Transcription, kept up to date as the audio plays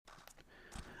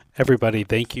Everybody,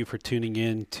 thank you for tuning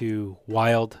in to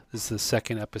WIALD. This is the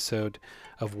second episode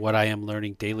of What I Am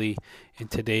Learning Daily. In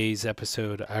today's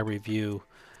episode, I review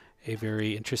a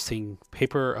very interesting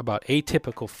paper about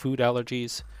atypical food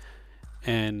allergies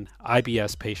and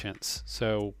IBS patients.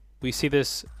 So we see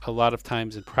this a lot of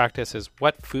times in practice as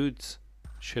what foods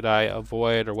should I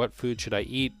avoid or what food should I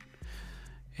eat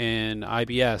in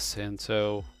IBS? And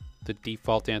so the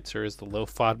default answer is the low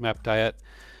FODMAP diet.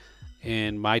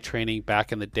 In my training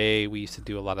back in the day, we used to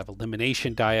do a lot of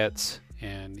elimination diets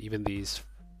and even these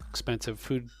expensive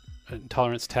food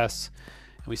intolerance tests.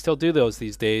 And we still do those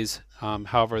these days.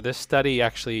 However, this study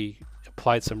actually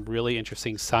applied some really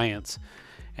interesting science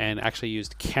and actually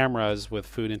used cameras with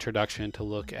food introduction to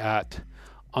look at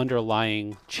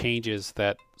underlying changes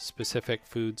that specific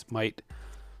foods might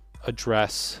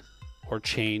address or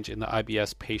change in the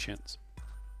IBS patients.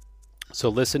 So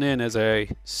listen in as I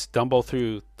stumble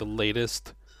through the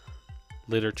latest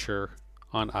literature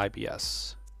on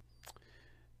IBS.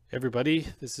 Everybody,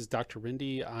 this is Dr.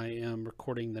 Rindy. I am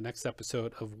recording the next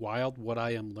episode of WIALD, What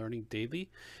I Am Learning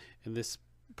Daily. In this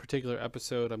particular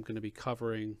episode, I'm going to be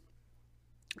covering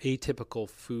atypical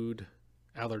food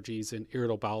allergies and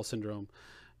irritable bowel syndrome.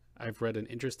 I've read an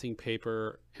interesting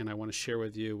paper and I want to share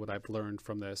with you what I've learned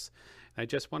from this. I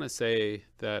just want to say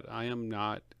that I am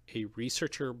not a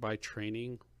researcher by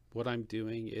training. What I'm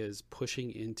doing is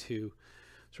pushing into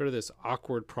sort of this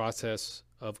awkward process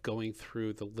of going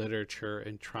through the literature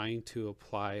and trying to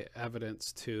apply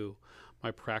evidence to my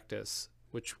practice,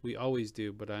 which we always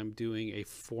do, but I'm doing a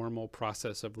formal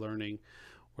process of learning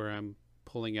where I'm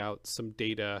pulling out some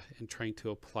data and trying to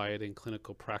apply it in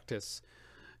clinical practice.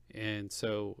 And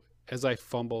so as I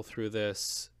fumble through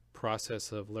this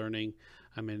process of learning,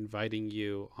 I'm inviting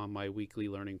you on my weekly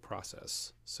learning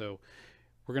process. So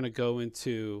we're going to go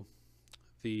into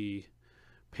the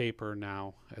paper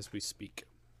now as we speak.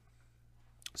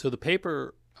 So the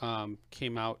paper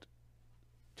came out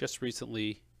just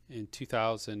recently in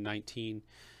 2019,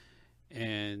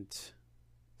 and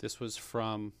this was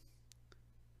from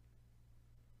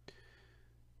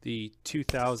the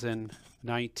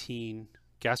 2019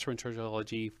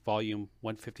 Gastroenterology Volume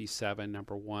 157,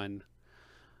 number 1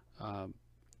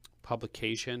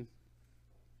 publication.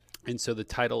 And so the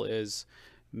title is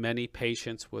Many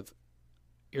Patients with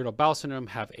Irritable Bowel Syndrome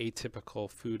Have Atypical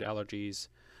Food Allergies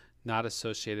Not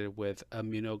Associated with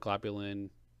Immunoglobulin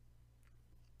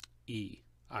E,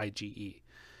 IgE.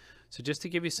 So just to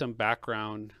give you some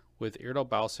background, with irritable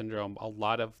bowel syndrome, a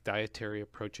lot of dietary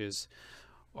approaches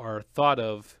are thought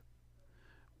of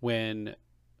when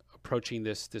approaching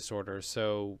this disorder.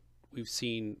 So we've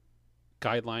seen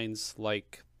guidelines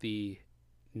like the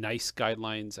NICE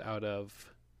guidelines out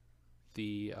of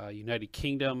the United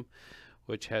Kingdom,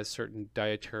 which has certain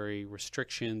dietary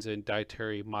restrictions and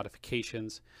dietary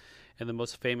modifications. And the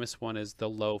most famous one is the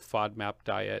low FODMAP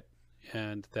diet,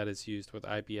 and that is used with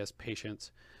IBS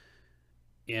patients.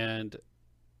 And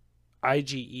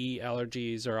IgE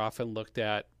allergies are often looked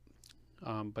at,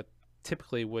 but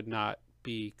typically would not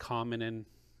be common in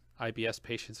IBS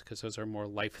patients because those are more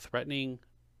life-threatening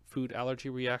food allergy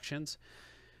reactions.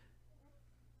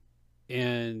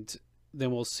 And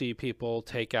then we'll see people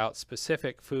take out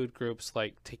specific food groups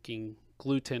like taking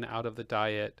gluten out of the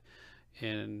diet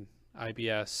in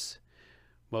IBS.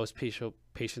 Most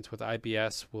patients with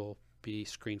IBS will be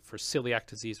screened for celiac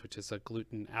disease, which is a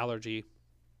gluten allergy,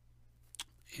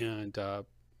 and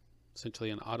essentially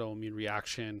an autoimmune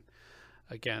reaction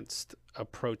against a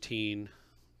protein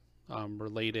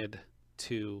related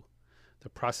to the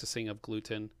processing of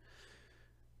gluten.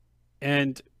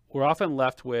 And we're often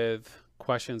left with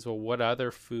questions, well, what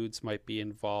other foods might be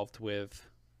involved with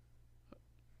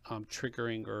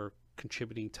triggering or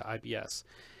contributing to IBS?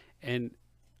 And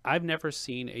I've never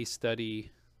seen a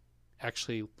study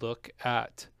actually look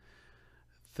at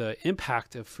the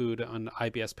impact of food on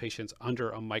IBS patients under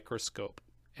a microscope.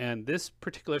 And this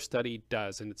particular study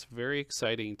does, and it's very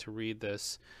exciting to read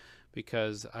this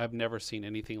because I've never seen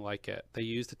anything like it. They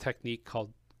used a technique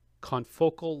called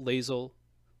confocal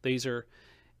laser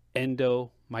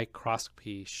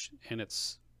endomicroscopy, and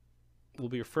it's will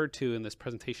be referred to in this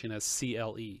presentation as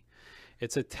CLE.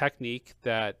 It's a technique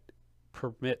that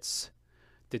permits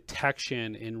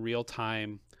detection in real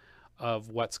time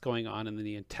of what's going on in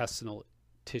the intestinal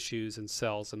tissues and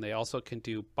cells, and they also can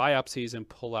do biopsies and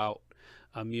pull out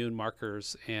immune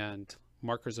markers and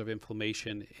markers of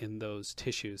inflammation in those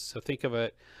tissues. So think of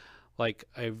it like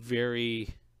a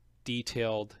very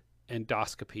detailed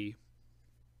endoscopy.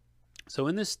 So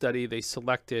in this study, they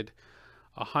selected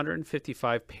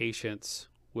 155 patients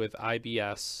with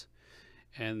IBS,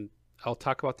 and I'll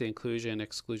talk about the inclusion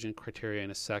exclusion criteria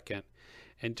in a second.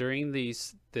 And during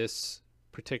this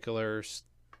particular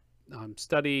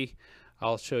study,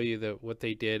 I'll show you that what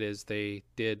they did is they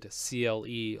did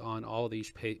CLE on all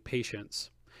these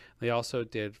patients. They also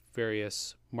did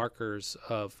various markers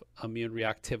of immune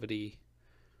reactivity,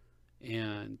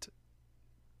 and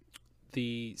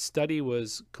the study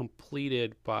was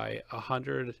completed by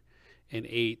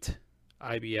 108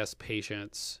 IBS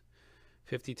patients,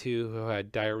 52 who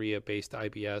had diarrhea-based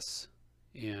IBS,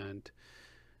 and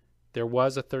there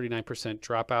was a 39%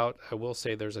 dropout. I will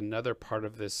say there's another part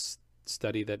of this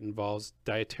study that involves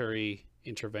dietary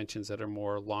interventions that are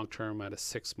more long-term at a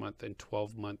 6-month and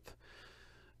 12-month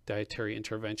dietary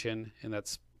intervention, and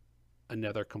that's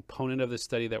another component of the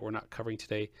study that we're not covering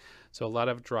today. So a lot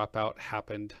of dropout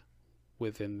happened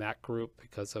within that group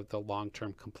because of the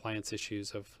long-term compliance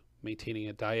issues of maintaining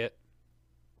a diet,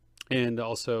 and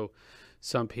also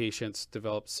some patients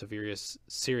developed serious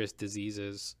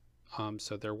diseases.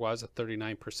 So there was a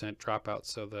 39% dropout.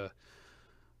 So the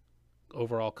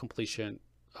overall completion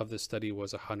of the study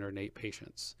was 108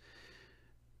 patients.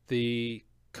 They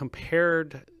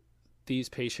compared these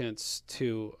patients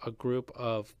to a group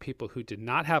of people who did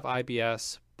not have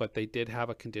IBS, but they did have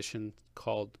a condition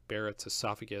called Barrett's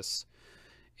esophagus,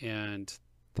 and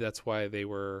that's why they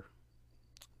were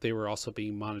also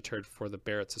being monitored for the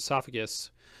Barrett's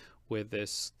esophagus with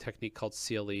this technique called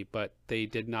CLE, but they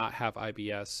did not have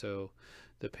IBS, so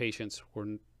the patients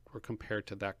were compared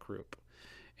to that group.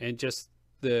 And just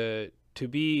to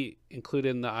be included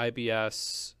in the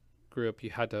IBS group, you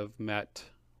had to have met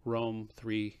Rome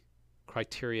 3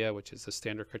 criteria, which is the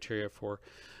standard criteria for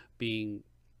being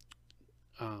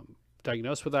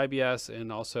diagnosed with IBS,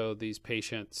 and also these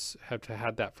patients have to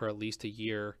have that for at least a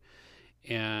year,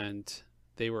 and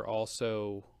they were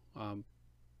also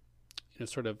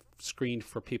sort of screened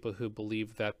for people who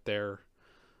believed that their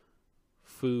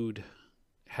food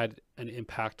had an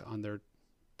impact on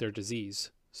their disease,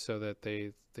 so that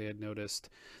they had noticed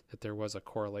that there was a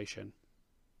correlation.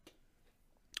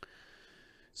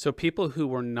 So people who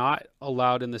were not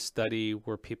allowed in the study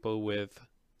were people with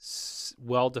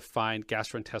well-defined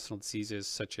gastrointestinal diseases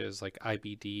such as like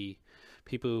IBD,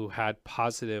 people who had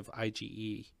positive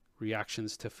IgE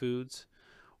reactions to foods,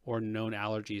 or known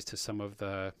allergies to some of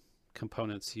the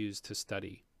components used to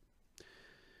study.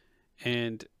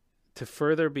 And to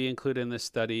further be included in this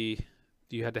study,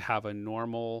 you had to have a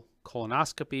normal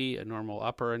colonoscopy, a normal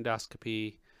upper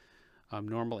endoscopy,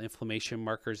 normal inflammation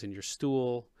markers in your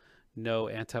stool, no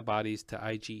antibodies to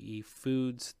IgE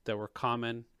foods that were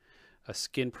common, a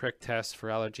skin prick test for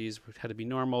allergies had to be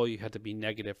normal, you had to be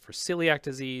negative for celiac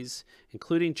disease,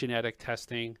 including genetic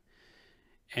testing.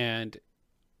 And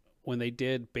when they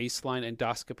did baseline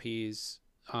endoscopies,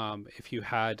 if you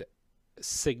had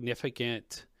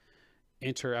significant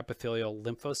interepithelial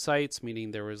lymphocytes,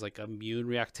 meaning there was like immune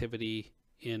reactivity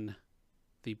in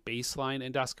the baseline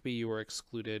endoscopy, you were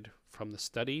excluded from the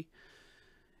study.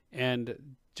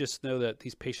 And just know that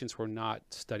these patients were not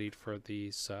studied for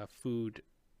these food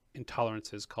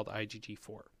intolerances called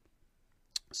IgG4.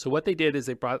 So what they did is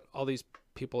they brought all these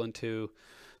people into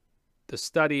the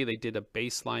study. They did a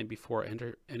baseline before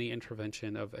any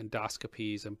intervention of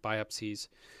endoscopies and biopsies,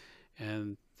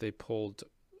 and they pulled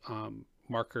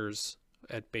markers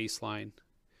at baseline.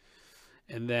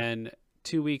 And then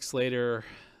 2 weeks later,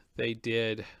 they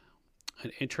did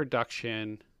an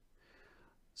introduction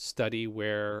study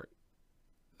where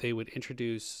they would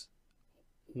introduce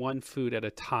one food at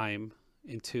a time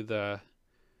into the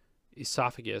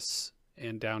esophagus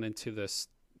and down into the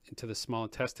small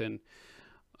intestine,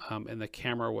 and the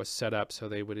camera was set up so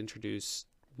they would introduce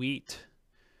wheat,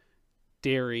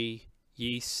 dairy,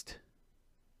 yeast,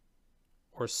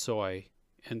 or soy.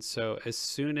 And so as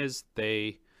soon as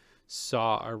they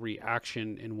saw a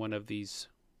reaction in one of these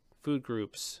food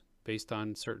groups based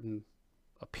on certain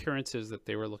appearances that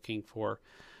they were looking for,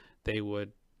 they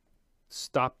would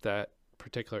stop that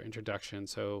particular introduction.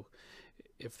 So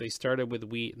if they started with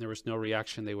wheat and there was no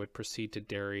reaction, they would proceed to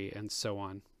dairy, and so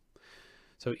on.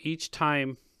 So each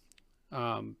time,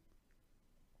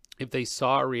 if they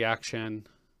saw a reaction,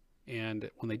 and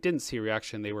when they didn't see a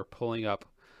reaction, they were pulling up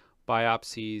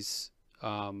biopsies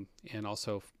and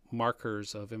also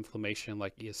markers of inflammation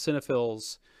like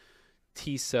eosinophils,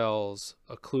 T cells,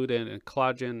 occludin, and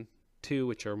collagen 2,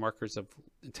 which are markers of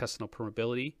intestinal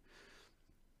permeability.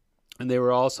 And they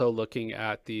were also looking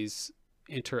at these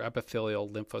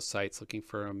interepithelial lymphocytes, looking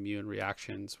for immune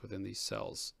reactions within these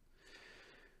cells.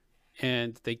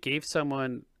 And they gave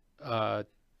someone a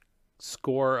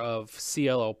score of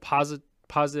CLO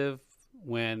positive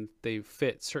when they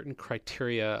fit certain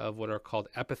criteria of what are called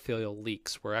epithelial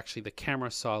leaks, where actually the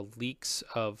camera saw leaks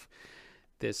of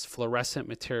this fluorescent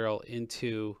material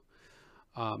into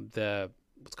the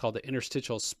what's called the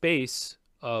interstitial space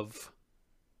of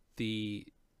the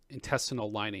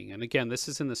intestinal lining. And again, this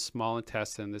is in the small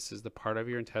intestine. This is the part of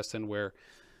your intestine where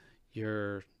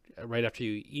you're right after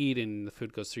you eat and the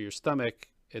food goes through your stomach.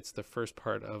 It's the first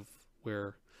part of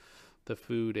where the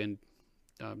food and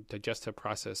digestive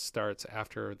process starts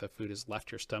after the food has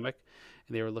left your stomach.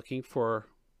 And they were looking for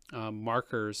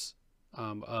markers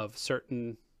of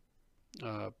certain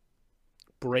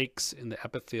breaks in the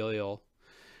epithelial.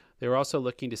 They were also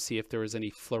looking to see if there was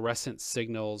any fluorescent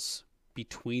signals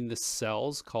between the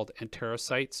cells called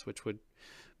enterocytes, which would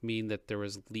mean that there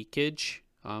was leakage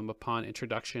upon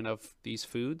introduction of these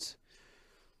foods.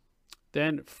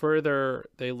 Then further,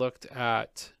 they looked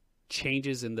at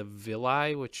changes in the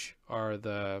villi, which are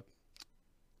the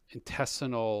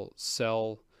intestinal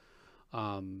cell.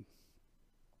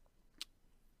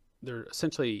 They're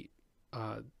essentially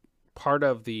part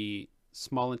of the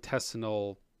small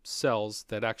intestinal cells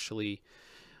that actually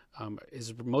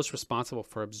is most responsible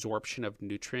for absorption of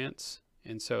nutrients.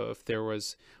 And so if there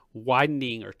was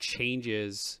widening or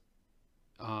changes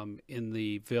in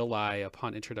the villi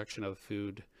upon introduction of the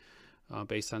food,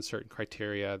 based on certain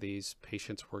criteria, these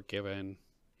patients were given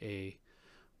a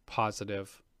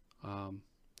positive.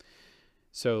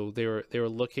 So they were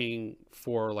looking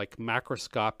for like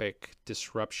macroscopic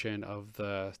disruption of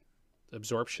the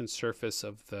absorption surface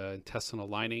of the intestinal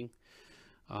lining,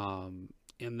 and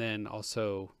then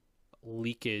also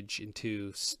leakage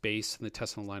into space in the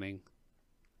intestinal lining.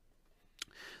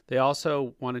 They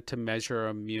also wanted to measure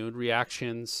immune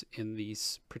reactions in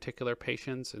these particular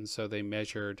patients, and so they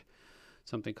measured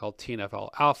something called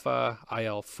TNF-alpha,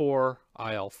 IL-4,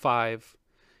 IL-5,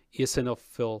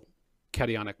 eosinophil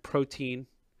cationic protein,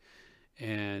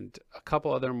 and a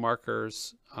couple other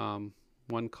markers,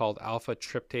 one called alpha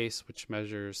tryptase, which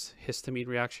measures histamine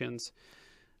reactions.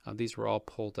 These were all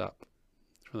pulled up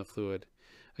from the fluid.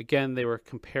 Again, they were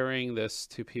comparing this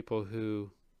to people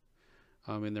who,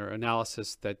 in their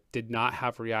analysis, that did not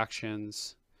have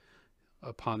reactions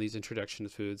upon these introduction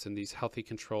of foods, and these healthy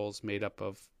controls made up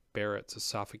of Barrett's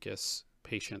esophagus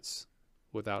patients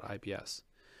without IBS.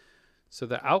 So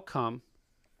the outcome,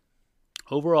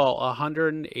 overall,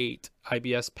 108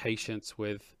 IBS patients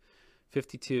with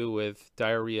 52 with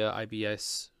diarrhea,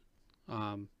 IBS,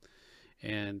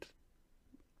 and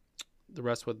the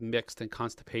rest with mixed and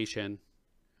constipation,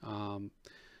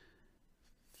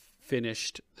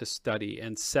 finished the study,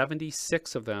 and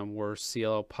 76 of them were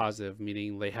CLO positive,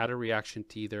 meaning they had a reaction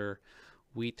to either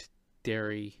wheat,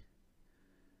 dairy,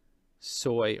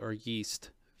 soy, or yeast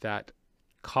that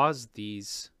caused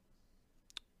these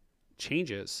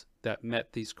changes that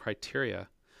met these criteria,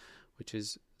 which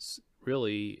is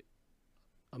really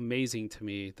amazing to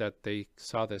me that they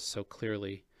saw this so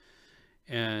clearly.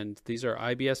 And these are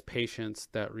IBS patients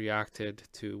that reacted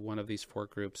to one of these four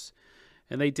groups.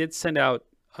 And they did send out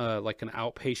like an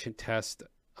outpatient test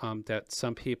that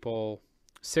some people,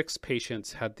 6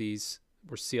 patients had these,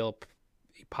 were CL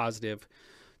positive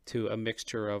to a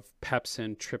mixture of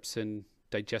pepsin, trypsin,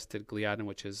 digested gliadin,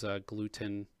 which is a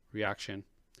gluten reaction.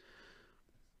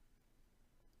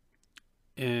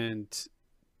 And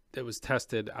it was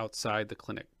tested outside the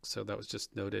clinic. So that was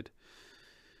just noted.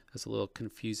 It's a little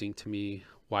confusing to me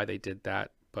why they did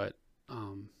that, but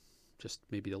just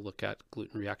maybe to look at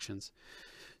gluten reactions.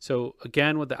 So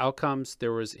again, with the outcomes,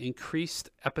 there was increased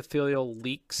epithelial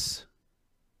leaks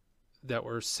that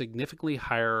were significantly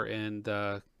higher in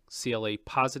the CLA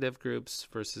positive groups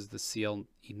versus the CLE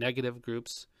negative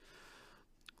groups.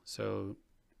 So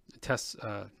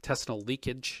intestinal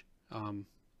leakage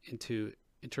into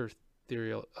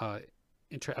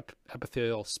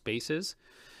intraepithelial spaces,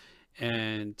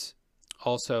 and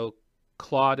also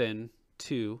claudin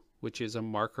 2, which is a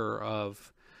marker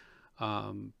of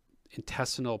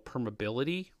intestinal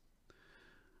permeability,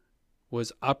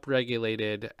 was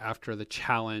upregulated after the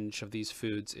challenge of these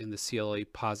foods in the CLA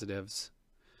positives.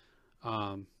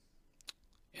 And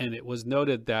it was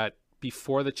noted that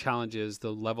before the challenges,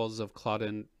 the levels of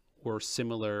claudin were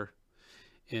similar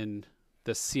in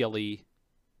the CLE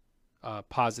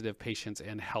positive patients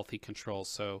and healthy controls.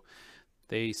 So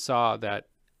they saw that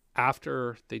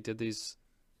after they did this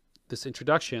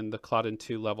introduction, the claudin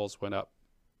 2 levels went up.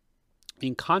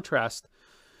 In contrast,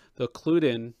 the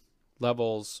occludin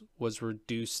levels was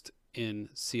reduced in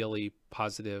CLE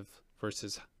positive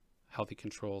versus healthy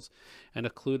controls. And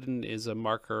occludin is a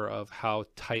marker of how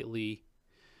tightly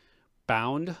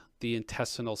bound the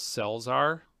intestinal cells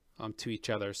are to each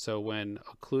other. So when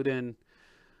occludin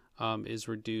is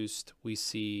reduced, we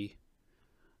see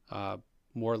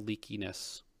more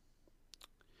leakiness.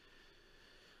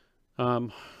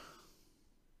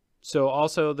 So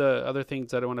also the other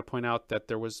things that I want to point out, that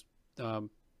there was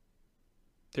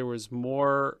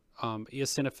more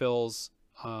eosinophils,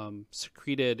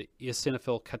 secreted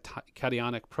eosinophil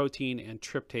cationic protein and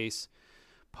tryptase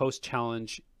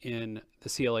post-challenge in the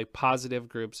CLA positive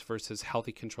groups versus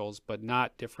healthy controls, but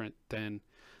not different than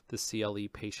the CLE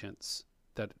patients,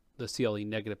 that the CLE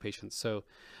negative patients. So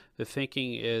the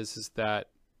thinking is that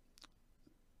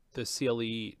the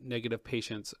CLE negative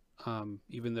patients,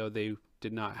 even though they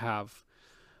did not have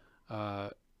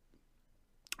a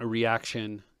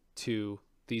reaction to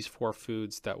these 4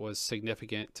 foods that was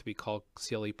significant to be called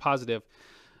CLE positive,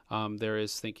 there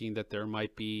is thinking that there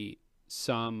might be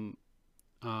some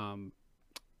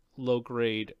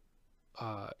low-grade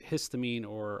histamine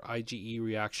or IgE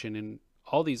reaction in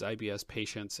all these IBS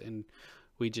patients, and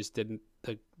we just didn't,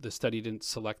 the study didn't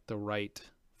select the right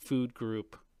food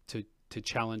group to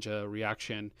challenge a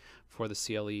reaction for the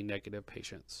CLE negative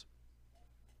patients.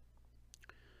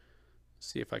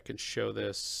 See if I can show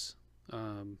this. So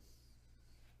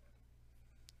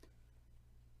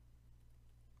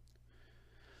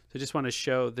I just want to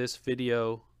show this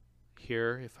video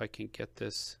here, if I can get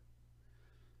this.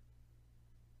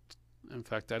 In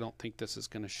fact, I don't think this is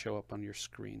going to show up on your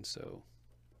screen, so.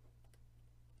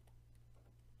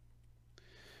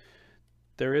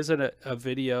 There is a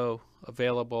video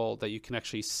available that you can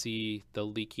actually see the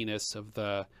leakiness of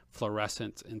the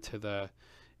fluorescent into the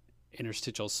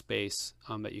interstitial space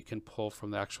that you can pull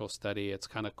from the actual study. It's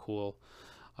kind of cool.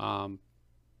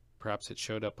 Perhaps it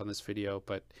showed up on this video,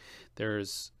 but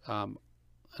there's an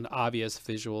obvious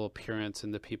visual appearance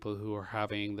in the people who are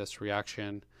having this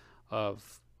reaction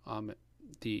of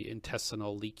the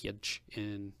intestinal leakage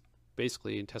in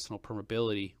basically intestinal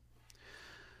permeability.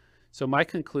 So my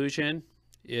conclusion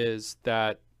is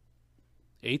that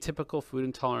atypical food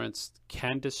intolerance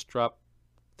can disrupt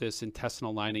this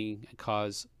intestinal lining and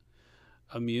cause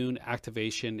immune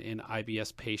activation in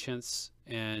IBS patients.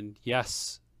 And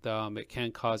yes, it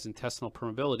can cause intestinal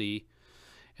permeability,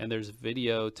 and there's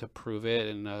video to prove it,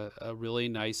 and a really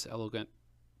nice, elegant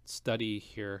study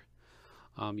here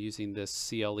using this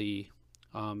CLE.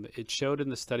 It showed in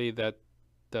the study that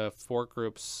the 4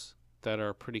 groups that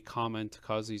are pretty common to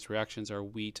cause these reactions are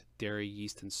wheat, dairy,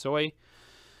 yeast, and soy,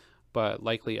 but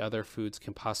likely other foods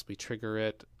can possibly trigger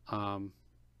it.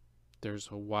 There's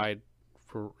a wide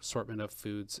assortment of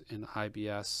foods in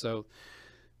IBS. So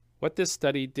what this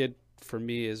study did for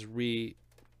me is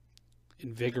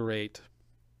reinvigorate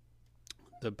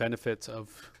the benefits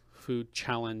of food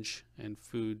challenge and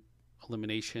food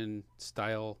elimination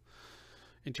style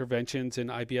interventions in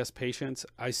IBS patients.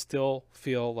 I still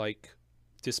feel like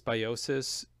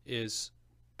dysbiosis is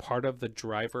part of the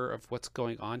driver of what's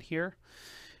going on here.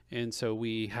 And so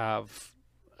we have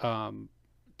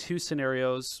 2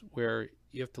 scenarios where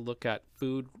you have to look at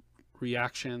food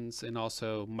reactions and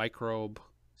also microbe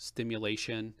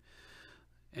stimulation.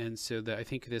 And so I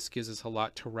think this gives us a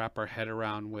lot to wrap our head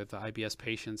around with IBS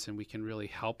patients, and we can really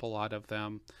help a lot of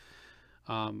them.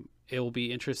 It will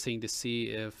be interesting to see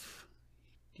if,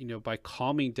 by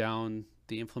calming down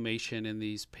the inflammation in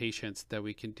these patients, that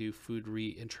we can do food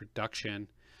reintroduction.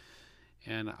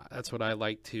 And that's what I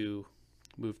like to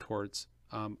move towards.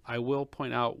 I will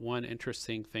point out one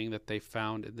interesting thing that they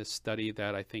found in this study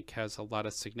that I think has a lot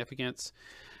of significance,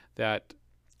 that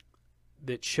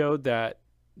showed that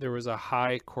there was a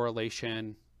high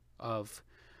correlation of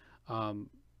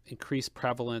increased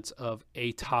prevalence of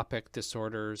atopic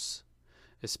disorders,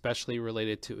 especially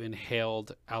related to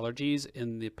inhaled allergies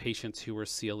in the patients who were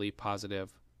CLE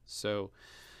positive. So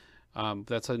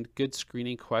that's a good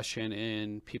screening question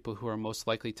in people who are most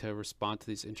likely to respond to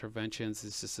these interventions,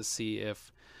 is just to see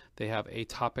if they have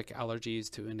atopic allergies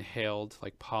to inhaled,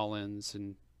 like pollens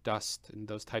and dust and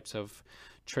those types of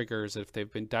triggers. If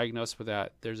they've been diagnosed with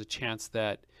that, there's a chance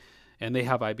that, and they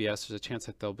have IBS, there's a chance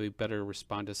that they'll be better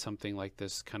respond to something like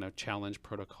this kind of challenge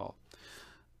protocol.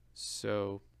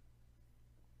 So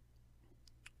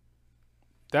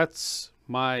that's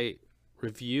my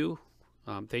review.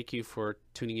 Thank you for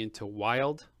tuning into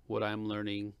WIALD, what I'm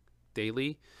learning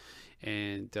daily.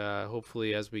 And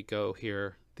hopefully as we go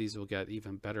here, these will get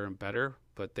even better and better.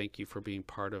 But thank you for being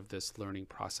part of this learning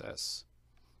process.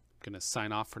 I'm going to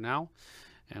sign off for now,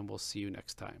 and we'll see you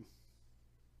next time.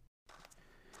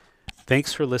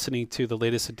 Thanks for listening to the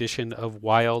latest edition of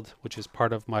WIALD, which is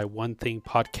part of my One Thing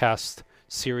podcast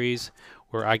series,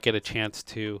 where I get a chance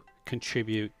to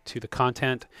contribute to the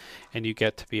content and you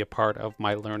get to be a part of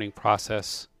my learning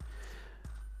process.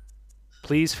 Please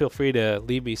please feel free to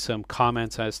leave me some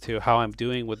comments as to how I'm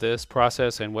doing with this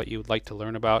process and what you would like to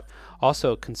learn about.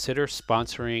 Also, consider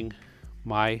sponsoring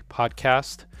my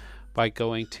podcast by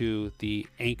going to the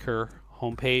Anchor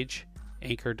homepage,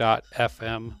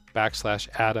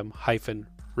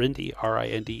 anchor.fm/Adam-Rinde,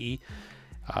 R-I-N-D-E.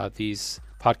 These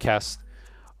podcasts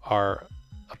are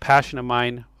a passion of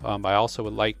mine. I also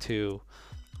would like to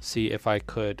see if I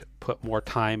could put more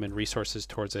time and resources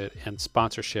towards it, and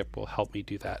sponsorship will help me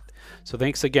do that. So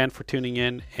thanks again for tuning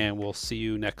in, and we'll see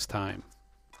you next time.